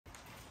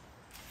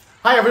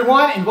Hi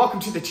everyone, and welcome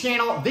to the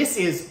channel. This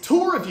is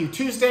Tool Review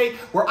Tuesday,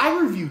 where I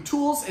review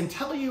tools and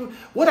tell you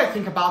what I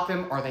think about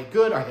them. Are they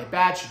good? Are they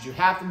bad? Should you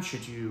have them?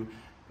 Should you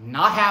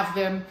not have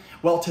them?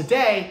 Well,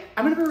 today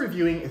I'm going to be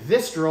reviewing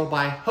this drill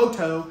by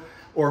HOTO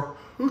or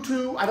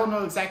HOTO. I don't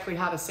know exactly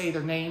how to say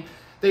their name.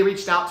 They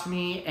reached out to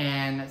me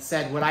and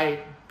said, would I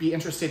be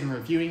interested in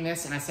reviewing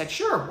this? And I said,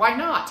 sure, why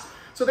not?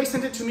 So they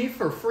sent it to me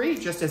for free,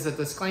 just as a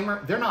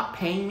disclaimer. They're not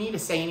paying me to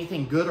say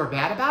anything good or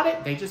bad about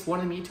it. They just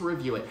wanted me to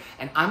review it.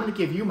 And I'm gonna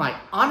give you my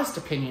honest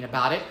opinion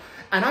about it.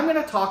 And I'm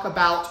gonna talk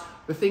about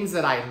the things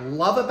that I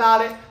love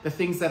about it, the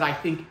things that I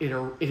think it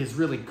is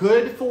really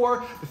good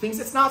for, the things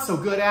it's not so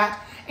good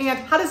at, and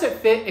how does it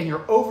fit in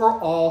your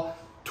overall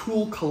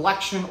tool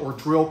collection or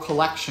drill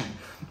collection.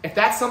 If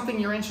that's something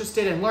you're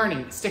interested in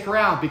learning, stick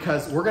around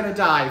because we're gonna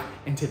dive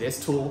into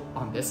this tool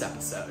on this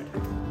episode.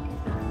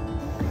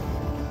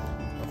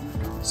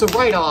 So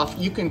right off,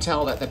 you can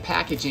tell that the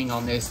packaging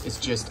on this is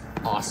just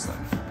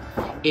awesome.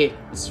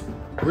 It's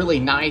really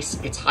nice,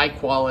 it's high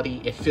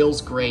quality, it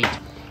feels great.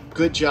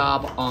 Good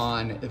job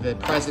on the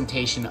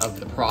presentation of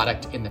the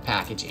product in the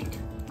packaging.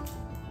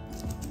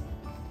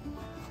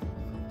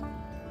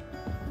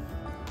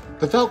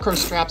 The Velcro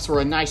straps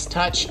were a nice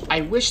touch. I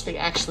wish they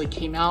actually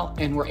came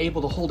out and were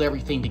able to hold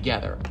everything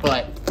together,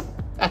 but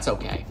that's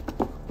okay.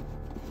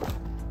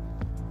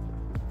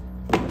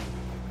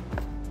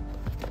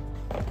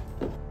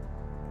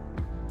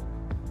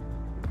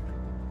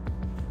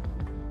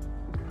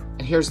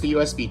 And here's the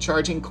USB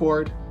charging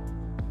cord.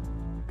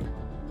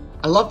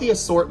 I love the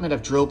assortment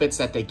of drill bits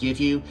that they give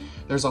you.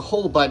 There's a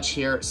whole bunch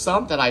here,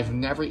 some that I've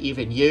never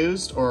even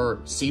used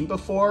or seen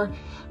before,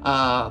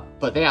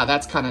 but yeah,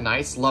 that's kind of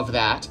nice, love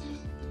that.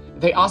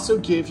 They also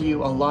give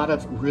you a lot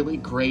of really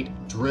great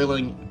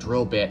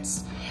drill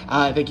bits.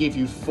 They give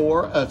you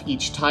 4 of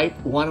each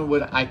type.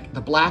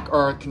 The black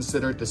are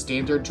considered the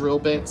standard drill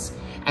bits,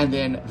 and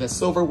then the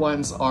silver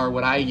ones are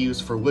what I use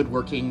for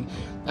woodworking,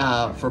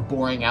 for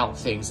boring out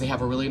things. They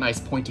have a really nice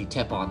pointy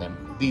tip on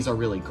them. These are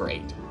really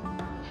great.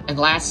 And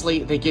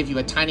lastly, they give you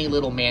a tiny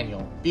little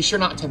manual. Be sure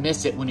not to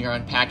miss it when you're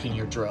unpacking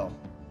your drill.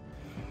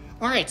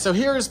 All right, so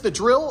here's the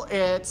drill.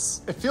 It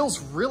feels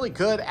really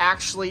good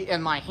actually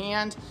in my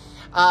hand.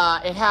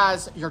 It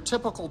has your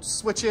typical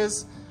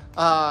switches,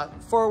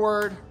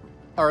 forward,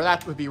 or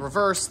that would be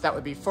reverse, that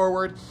would be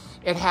forward.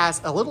 It has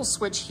a little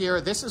switch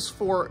here. This is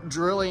for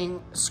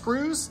drilling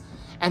screws,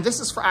 and this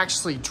is for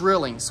actually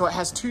drilling. So it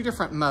has 2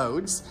 different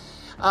modes.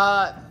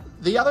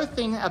 The other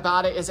thing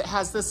about it is it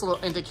has this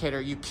little indicator.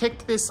 You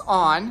kick this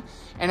on,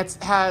 and it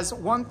has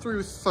 1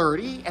 through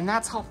 30, and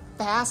that's how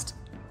fast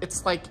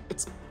it's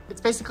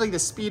basically the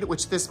speed at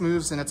which this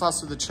moves, and it's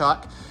also the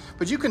chuck.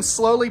 But you can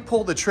slowly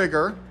pull the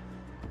trigger,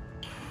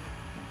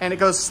 and it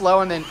goes slow,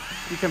 and then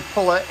you can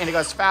pull it and it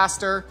goes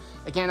faster.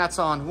 Again, that's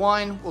on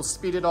 1. We'll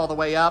speed it all the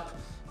way up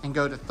and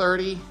go to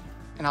 30.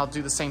 And I'll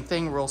do the same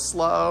thing, real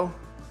slow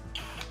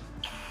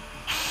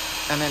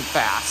and then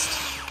fast.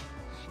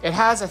 It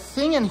has a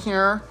thing in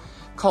here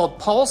called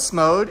pulse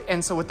mode.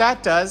 And so what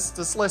that does,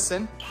 just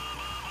listen.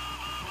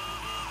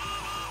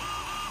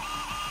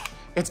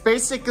 It's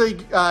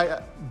basically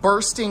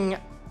bursting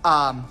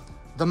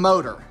the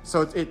motor.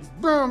 So it's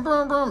boom,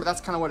 boom, boom.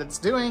 That's kind of what it's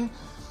doing.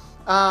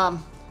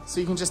 So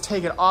you can just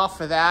take it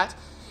off of that.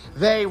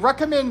 They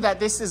recommend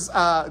that this is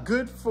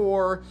good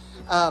for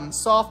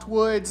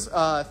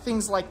softwoods,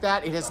 things like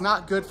that. It is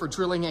not good for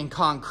drilling in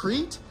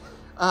concrete,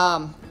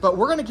 but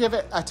we're gonna give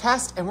it a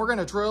test, and we're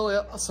gonna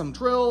drill some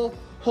drill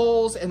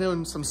holes and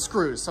then some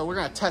screws. So we're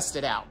gonna test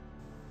it out.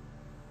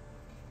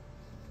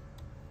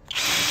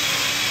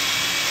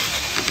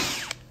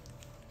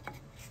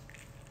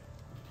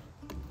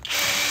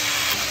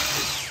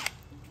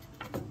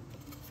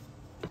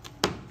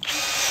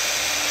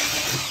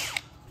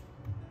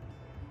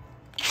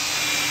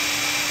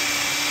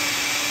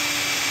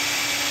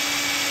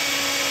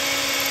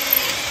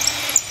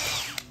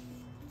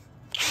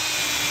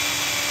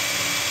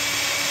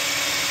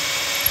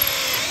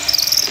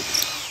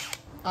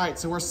 All right,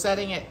 so we're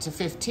setting it to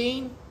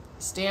 15,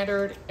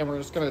 standard, and we're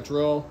just gonna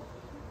drill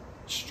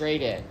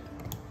straight in.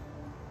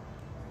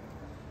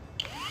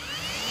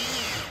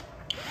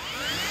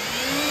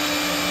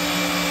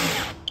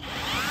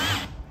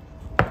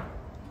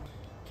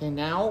 Okay,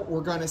 now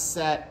we're gonna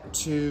set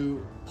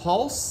to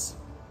pulse.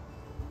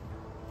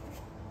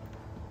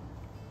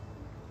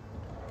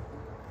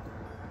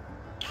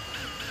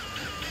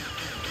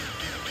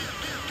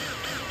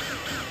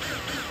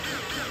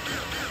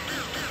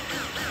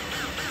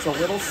 It's a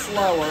little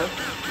slower.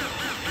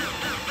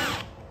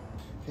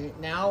 Okay,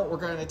 now we're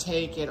going to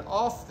take it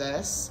off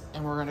this,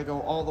 and we're going to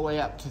go all the way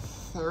up to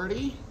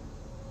 30.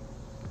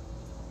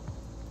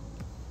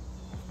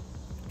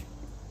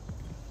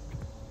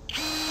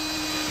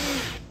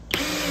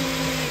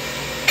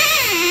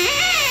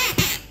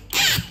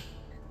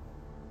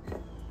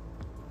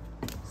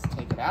 Let's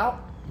take it out.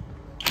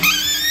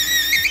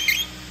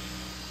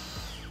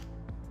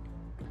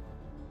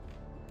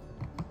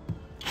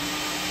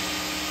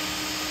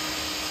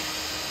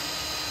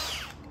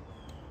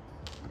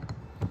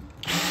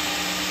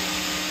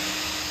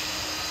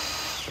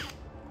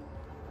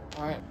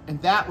 All right,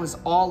 and that was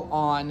all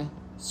on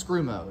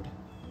screw mode.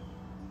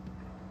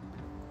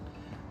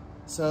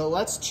 So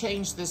let's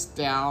change this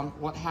down.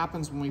 What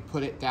happens when we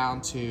put it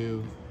down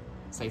to,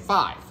 say,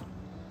 5?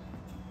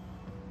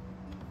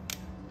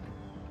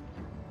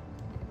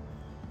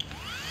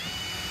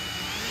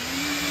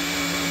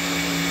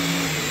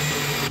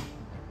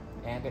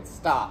 And it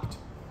stopped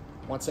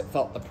once it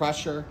felt the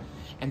pressure,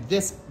 and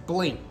this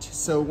blinked.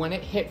 So when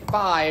it hit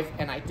 5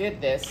 and I did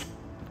this,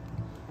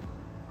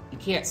 you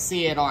can't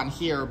see it on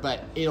here,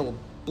 but it'll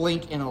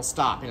blink and it'll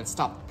stop, and it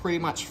stopped pretty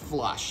much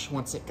flush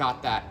once it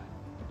got that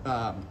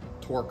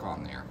torque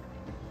on there.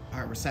 All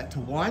right, we're set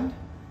to 1.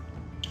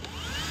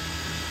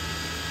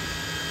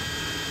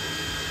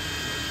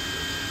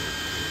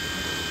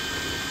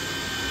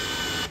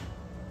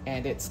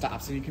 And it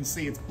stops, and you can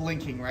see it's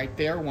blinking right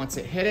there once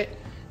it hit it,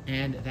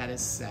 and that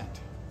is set.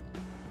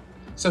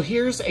 So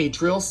here's a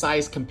drill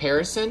size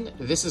comparison.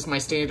 This is my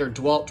standard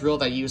DeWalt drill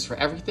that I use for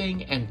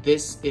everything, and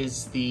this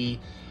is the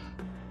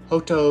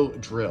HOTO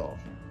drill.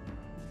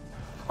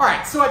 All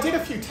right, so I did a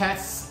few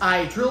tests.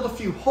 I drilled a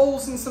few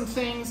holes in some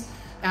things,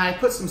 and I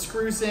put some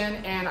screws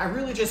in, and I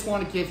really just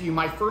want to give you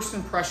my first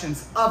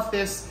impressions of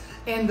this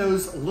and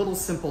those little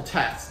simple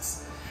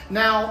tests.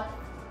 Now,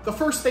 the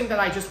first thing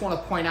that I just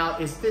want to point out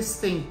is this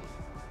thing,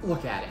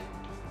 look at it.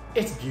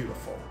 It's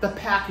beautiful. The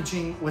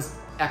packaging was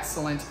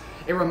excellent.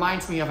 It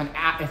reminds me of an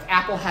app. If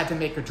Apple had to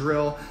make a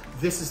drill,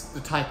 this is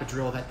the type of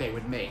drill that they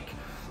would make.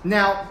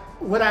 Now,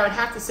 what I would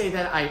have to say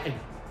that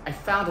I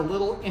found a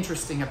little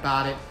interesting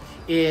about it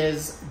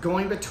is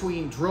going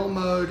between drill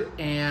mode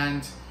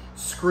and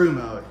screw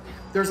mode.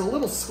 There's a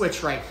little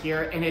switch right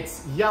here, and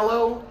it's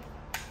yellow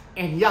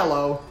and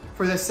yellow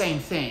for the same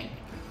thing.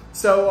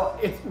 So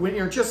when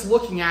you're just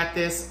looking at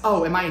this,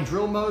 oh, am I in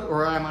drill mode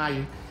or am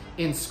I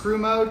in screw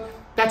mode?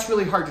 That's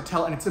really hard to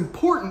tell, and it's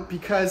important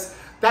because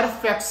that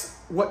affects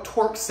what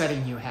torque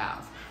setting you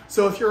have.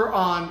 So if you're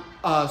on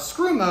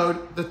screw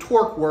mode, the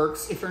torque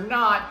works. If you're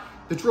not,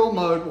 the drill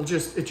mode will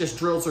just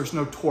drills, there's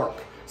no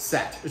torque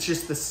set. It's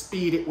just the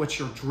speed at which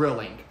you're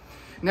drilling.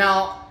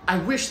 Now, I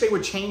wish they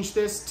would change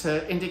this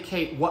to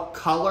indicate what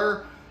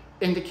color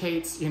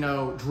indicates, you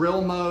know,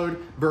 drill mode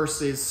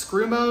versus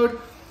screw mode.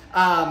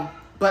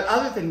 But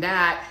other than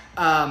that,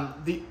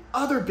 the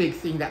other big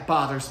thing that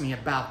bothers me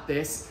about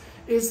this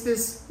is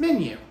this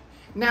menu.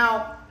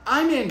 Now,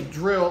 I'm in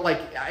drill, like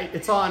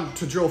it's on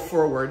to drill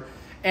forward,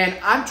 and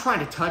I'm trying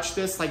to touch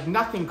this, like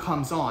nothing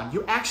comes on.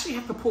 You actually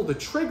have to pull the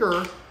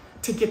trigger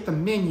to get the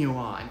menu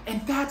on,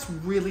 and that's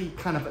really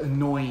kind of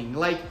annoying.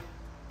 Like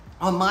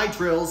on my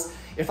drills,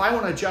 if I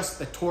want to adjust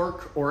the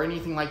torque or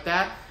anything like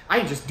that, I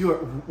can just do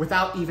it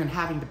without even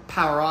having to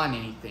power on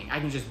anything.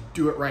 I can just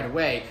do it right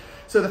away.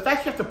 So the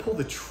fact you have to pull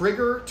the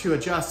trigger to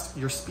adjust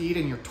your speed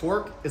and your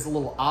torque is a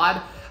little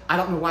odd. I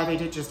don't know why they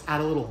did just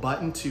add a little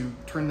button to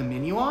turn the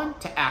menu on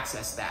to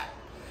access that.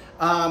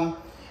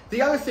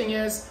 The other thing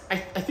is, I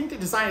think the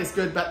design is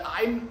good, but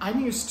I'm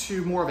used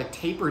to more of a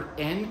tapered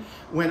end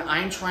when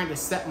I'm trying to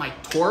set my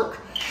torque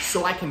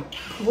so I can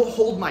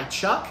hold my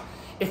chuck.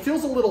 It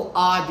feels a little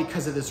odd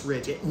because of this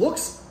ridge. It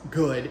looks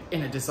good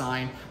in a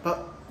design,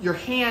 but your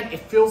hand,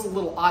 it feels a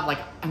little odd, like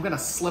I'm gonna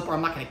slip or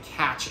I'm not gonna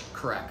catch it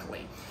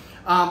correctly.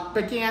 But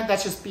again,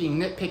 that's just being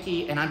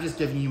nitpicky, and I'm just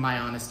giving you my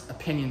honest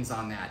opinions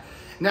on that.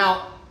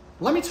 Now,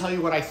 let me tell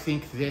you what I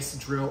think this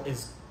drill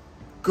is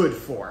good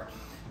for.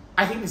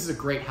 I think this is a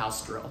great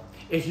house drill.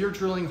 If you're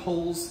drilling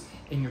holes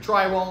in your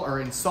drywall or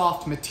in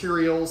soft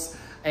materials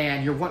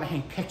and you want to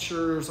hang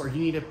pictures, or you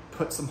need to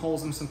put some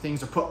holes in some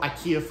things, or put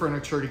IKEA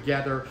furniture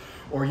together,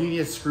 or you need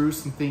to screw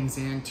some things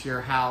into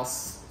your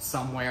house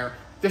somewhere,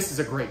 this is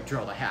a great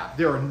drill to have.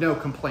 There are no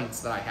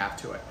complaints that I have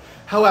to it.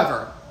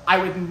 However, I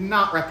would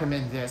not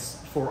recommend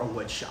this for a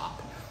wood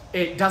shop.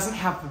 It doesn't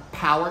have the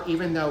power,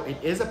 even though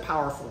it is a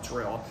powerful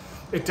drill,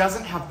 it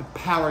doesn't have the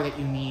power that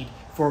you need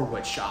for a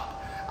wood shop.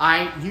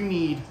 You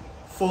need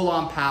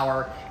full-on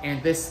power,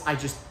 and this,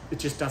 it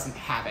just doesn't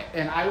have it.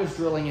 And I was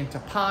drilling into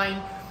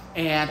pine,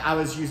 and I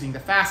was using the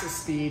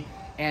fastest speed,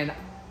 and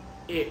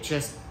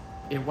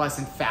it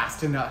wasn't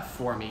fast enough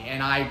for me.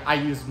 And I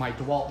used my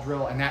DeWalt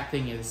drill, and that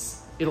thing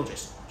it'll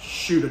just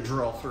shoot a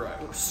drill through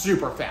it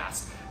super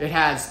fast. It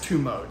has 2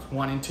 modes,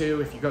 1 and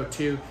 2. If you go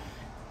 2,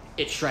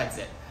 it shreds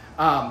it.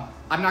 I'm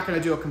not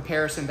gonna do a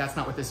comparison, that's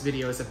not what this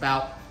video is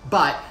about,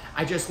 but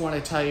I just want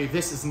to tell you,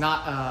 this is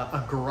not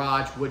a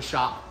garage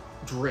woodshop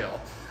drill.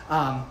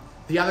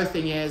 The other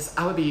thing is,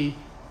 I would be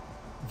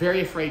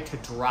very afraid to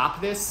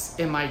drop this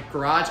in my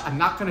garage. I'm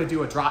not going to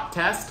do a drop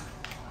test.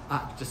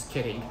 Just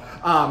kidding.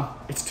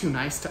 It's too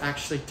nice to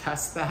actually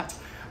test that.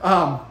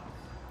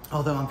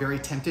 Although I'm very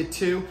tempted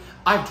to.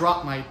 I've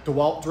dropped my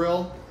DeWalt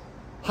drill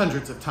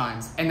hundreds of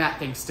times, and that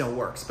thing still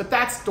works. But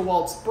that's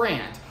DeWalt's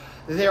brand.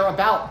 They're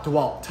about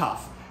DeWalt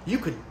tough. You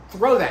could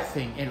throw that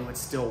thing and it would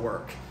still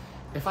work.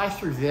 If I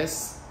threw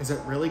this, is it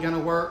really gonna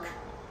work?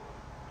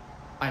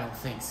 I don't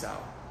think so.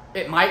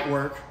 It might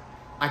work.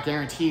 I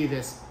guarantee you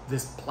this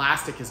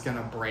plastic is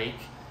gonna break.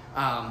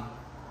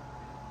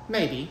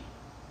 Maybe,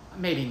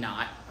 maybe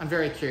not. I'm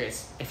very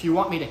curious. If you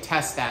want me to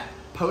test that,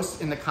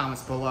 post in the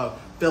comments below,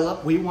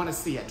 Philip, we want to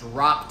see a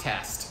drop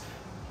test.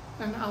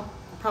 And I'll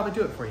probably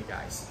do it for you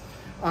guys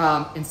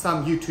in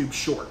some YouTube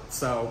short.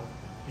 So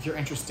if you're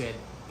interested,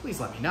 please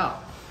let me know.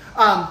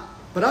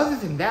 But other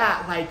than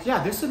that, like,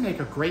 yeah, this would make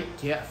a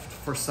great gift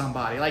for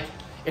somebody. Like,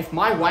 if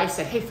my wife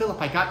said, hey, Philip,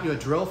 I got you a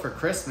drill for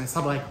Christmas,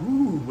 I'm like,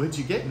 ooh, what'd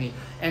you get me?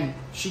 And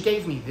she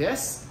gave me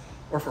this,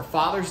 or for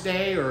Father's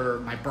Day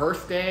or my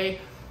birthday,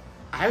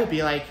 I would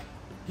be like,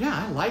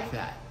 yeah, I like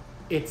that.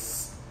 It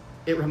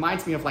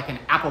reminds me of like an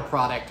Apple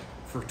product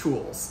for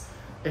tools.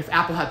 If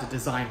Apple had to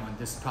design one,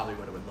 this is probably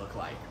what it would look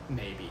like,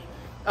 maybe.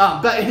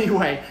 But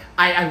anyway,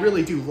 I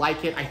really do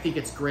like it. I think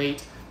it's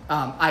great.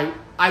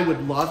 I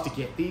would love to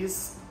get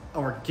these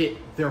or get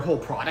their whole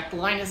product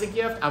line as a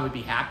gift. I would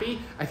be happy.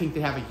 I think they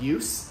have a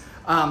use,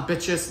 but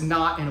just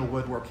not in a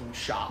woodworking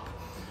shop.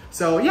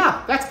 So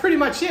yeah, that's pretty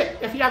much it.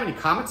 If you have any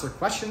comments or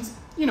questions,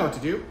 you know what to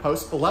do,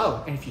 post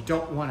below. And if you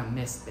don't want to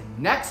miss the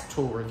next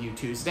Tool Review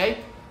Tuesday,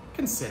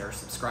 consider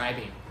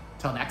subscribing.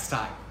 Till next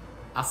time,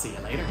 I'll see you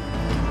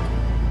later.